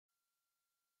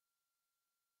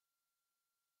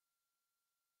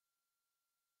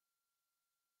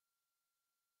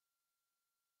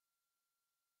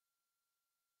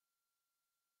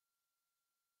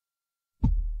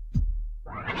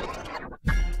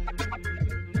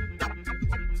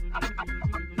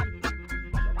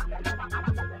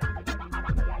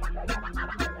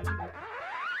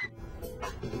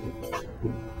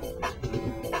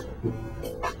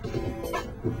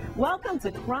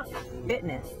to Crunk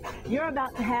Fitness. You're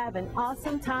about to have an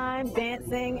awesome time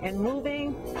dancing and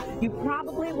moving. You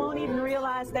probably won't even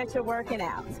realize that you're working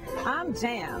out. I'm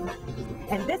Jam,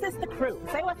 and this is the crew.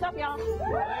 Say what's up, y'all.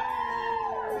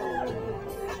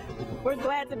 We're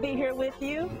glad to be here with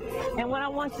you, and what I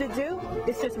want you to do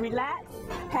is just relax,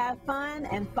 have fun,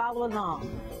 and follow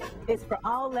along. It's for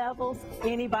all levels.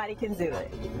 Anybody can do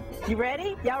it. You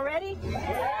ready? Y'all ready?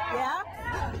 Yeah?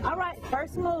 All right,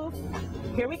 first move.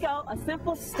 Here we go. A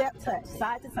simple step touch,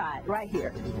 side to side, right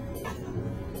here.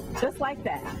 Just like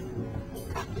that.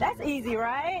 That's easy,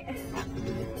 right?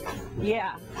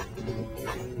 Yeah.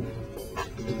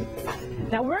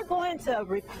 Now we're going to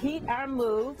repeat our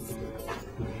moves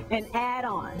and add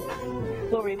on.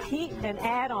 We'll repeat and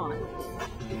add on.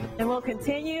 And we'll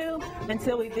continue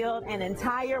until we build an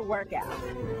entire workout.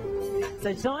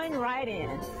 So join right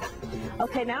in.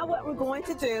 Okay, now what we're going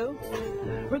to do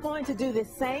the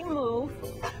same move,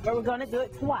 but we're going to do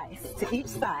it twice to each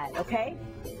side, okay?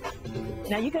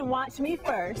 Now you can watch me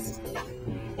first,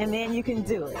 and then you can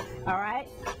do it, all right?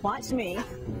 Watch me.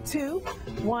 2,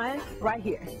 1, right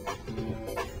here.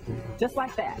 Just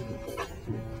like that.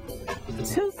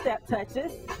 2 step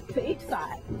touches to each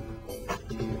side.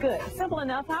 Good. Simple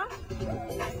enough, huh?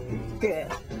 Good.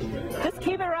 Just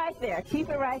keep it right there. Keep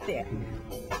it right there.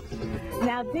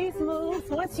 Now these moves,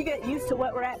 once you get used to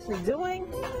what we're actually doing,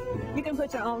 you can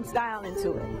put your own style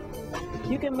into it.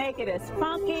 You can make it as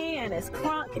funky and as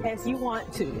crunk as you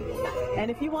want to. And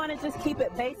if you want to just keep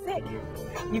it basic,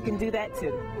 you can do that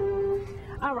too.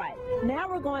 All right, now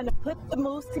we're going to put the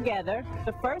moves together.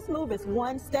 The first move is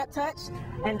 1 step touch,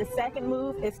 and the second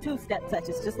move is 2 step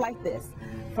touches, just like this.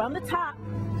 From the top,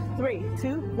 3,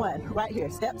 2, 1, right here,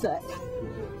 step touch.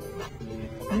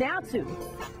 Now 2.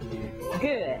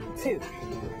 Good. 2.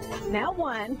 Now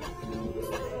 1.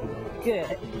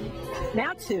 Good.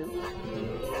 Now 2.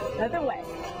 Other way.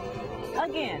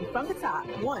 Again, from the top.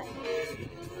 1.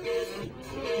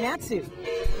 Now 2.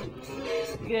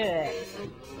 Good.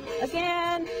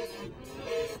 Again.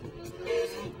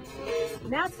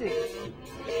 Now 2.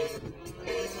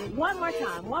 One more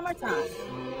time. One more time.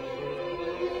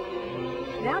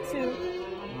 Now 2.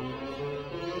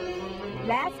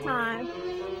 Last time.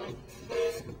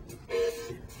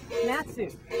 Now 2.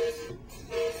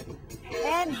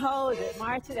 And hold it.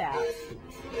 March it out.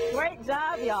 Great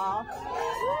job, y'all.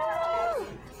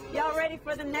 Y'all ready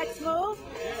for the next move?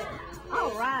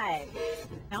 All right.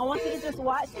 Now I want you to just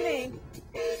watch me.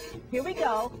 Here we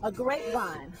go. A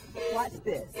grapevine. Watch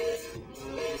this.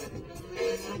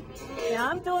 Now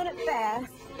I'm doing it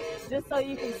fast, just so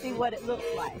you can see what it looks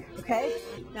like, okay?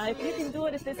 Now if you can do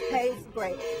it at this pace,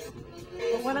 great.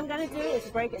 But what I'm going to do is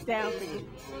break it down for you,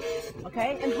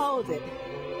 okay? And hold it.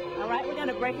 All right, we're going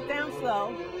to break it down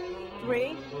slow.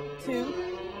 3, 2,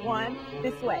 1,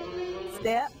 this way.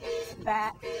 Step,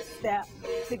 back, step,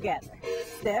 together.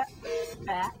 Step,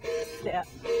 back, step,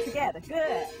 together.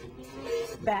 Good.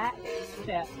 Back,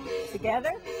 step,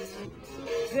 together.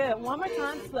 Good. One more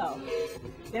time, slow.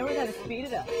 Then we're going to speed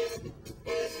it up.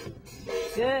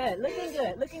 Good. Looking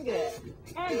good. Looking good.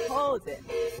 And hold it.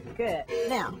 Good.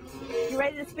 Now, you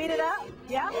ready to speed it up?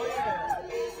 Yeah?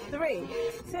 3,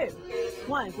 2,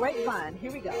 1. Grapevine.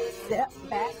 Here we go. Step,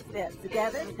 back, step,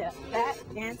 together, step, back,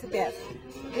 and together.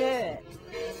 Good.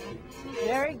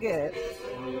 Very good.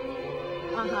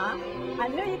 I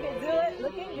knew you could do it.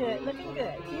 Looking good. Looking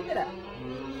good. Keep it up.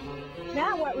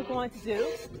 Now what we're going to do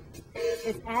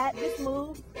is add this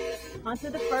move onto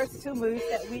the first 2 moves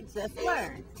that we just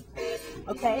learned.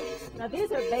 Okay? Now these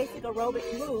are basic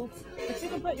aerobic moves, but you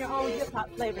can put your own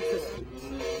hip-hop flavor to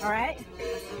it. All right?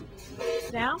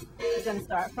 Now, we're going to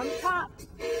start from the top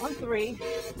on 3,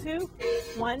 2,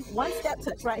 1. 1 step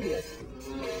touch right here.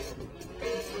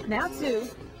 Now 2.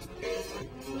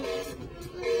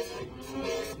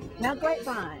 Now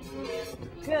grapevine.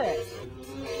 Good.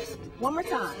 One more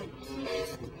time.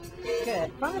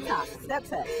 Good. From the top, step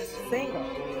touch, single.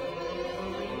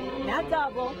 Now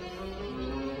double.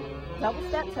 Double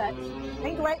step touch,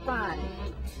 and grapevine.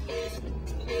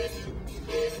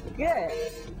 Good.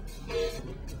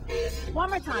 One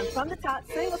more time, from the top,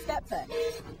 single step touch.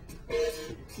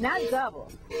 Now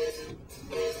double.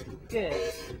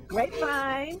 Good.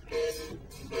 Grapevine.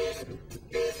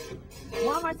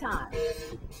 One more time.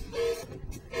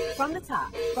 From the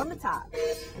top, from the top.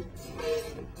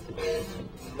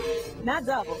 Now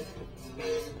double.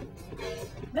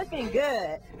 Looking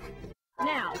good.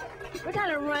 Now, we're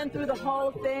going to run through the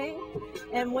whole thing,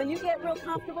 and when you get real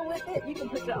comfortable with it, you can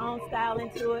put your own style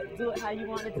into it, do it how you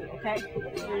want to do, okay?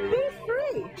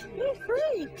 Be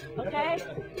free, okay?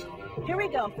 Here we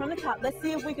go, from the top. Let's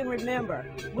see if we can remember.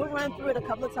 We'll run through it a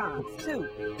couple of times.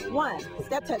 2, 1,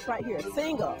 step touch right here,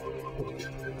 single.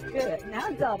 Good, now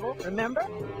double, remember?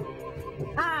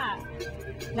 Ah,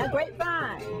 now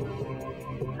grapevine.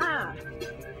 Ah,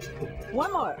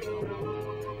 one more.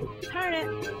 Turn it.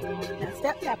 Now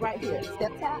step tap right here.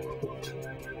 Step tap.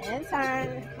 And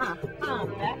turn.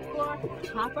 Back four.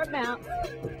 Hop or bounce.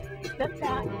 Step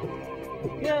tap.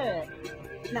 Good.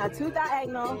 Now 2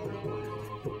 diagonal.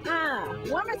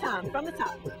 One more time from the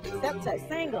top. Step touch.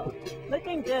 Single.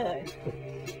 Looking good.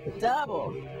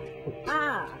 Double.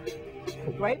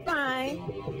 Grapevine.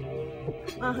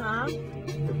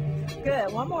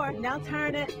 Good. One more. Now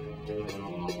turn it.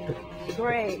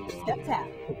 Great. Step tap.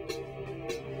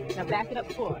 Now back it up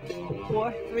 4,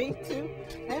 4, 3, 2,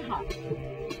 and hop.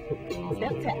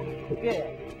 Step tap.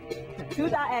 Good. 2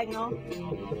 diagonal.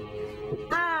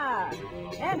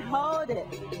 And hold it.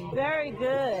 Very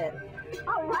good.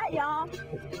 All right, y'all.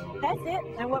 That's it.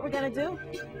 And what we're going to do,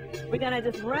 we're going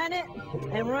to just run it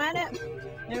and run it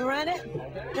and run it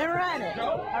and run it.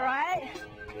 All right?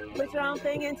 Put your own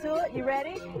thing into it. You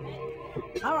ready?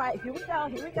 All right. Here we go.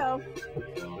 Here we go.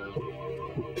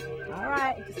 All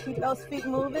right, just keep those feet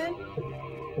moving.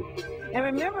 And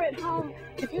remember at home,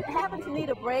 if you happen to need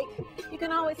a break, you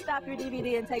can always stop your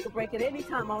DVD and take a break at any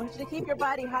time. I want you to keep your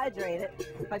body hydrated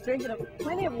by drinking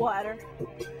plenty of water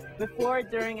before,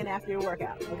 during, and after your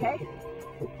workout, okay?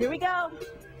 Here we go.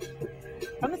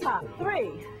 From the top,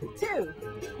 3, 2,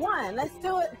 1. Let's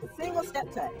do it. Single step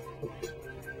touch.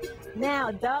 Now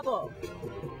double.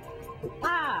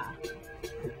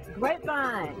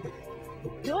 Grapevine.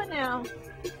 Do it now.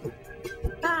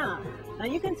 Now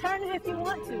you can turn it if you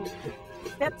want to.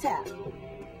 Step tap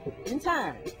and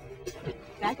turn.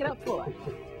 Back it up 4.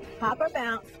 Hop or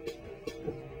bounce.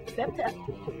 Step tap.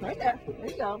 Right there. There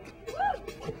you go.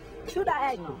 Woo. 2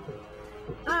 diagonal.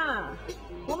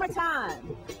 One more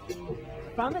time.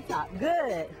 From the top.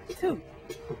 Good. 2.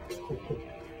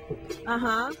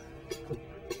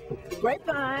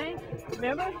 Grapevine.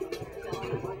 Remember?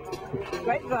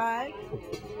 Grapevine.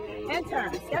 And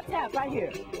turn. Step tap right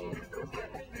here.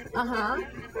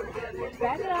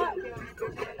 Back it up.